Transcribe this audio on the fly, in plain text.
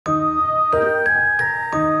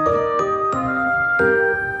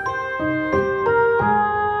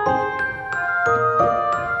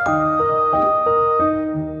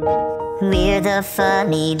of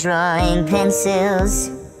funny drawing pencils,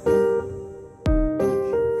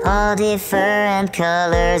 all different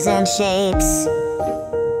colors and shapes.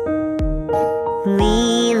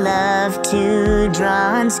 We love to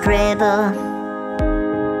draw and scribble,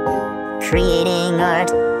 creating art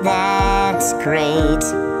that's great.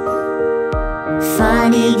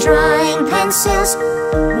 Funny drawing pencils,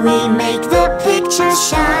 we make the pictures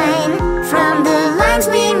shine. From the lines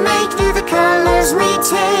we make to the colors we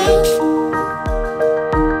take,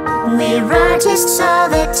 we're artists all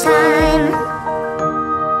the time.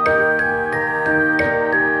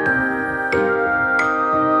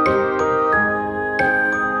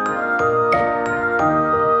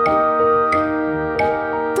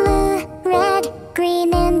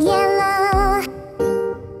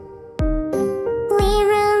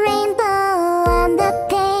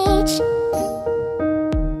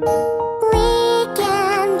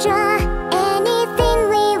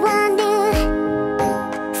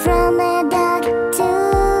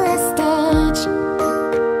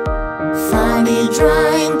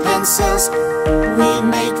 Drawing pencils, we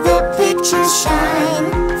make the pictures shine.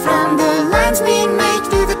 From the lines we make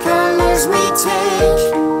to the colors we take,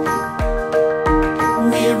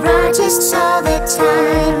 we're artists all the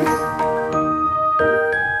time.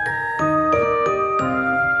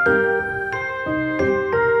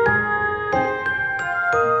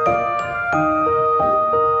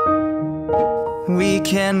 We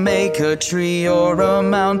can make a tree or a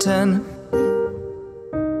mountain,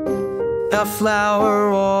 a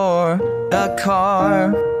flower or a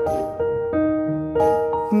car.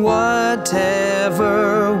 Whatever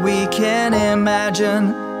we can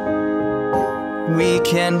imagine, we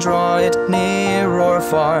can draw it near or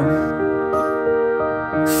far.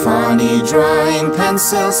 Funny drawing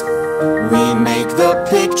pencils, we make the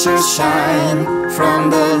pictures shine. From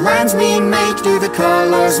the lines we make to the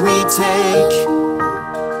colors we take,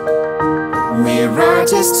 we're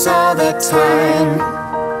artists all the time.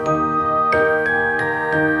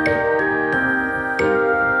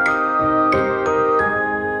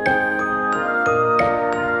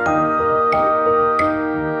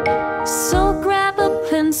 So grab a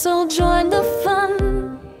pencil, join the fun,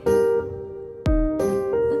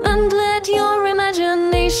 and let your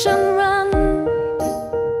imagination run.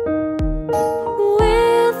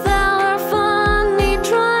 With our funny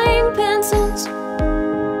drawing pencils,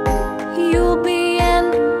 you'll be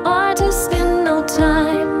an artist in no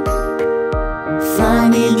time.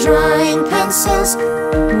 Funny drawing pencils,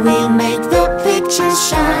 we make the pictures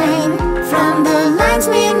shine. From the lines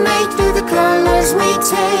we make to the colors we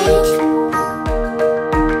take,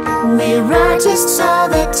 we're artists all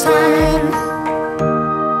the time.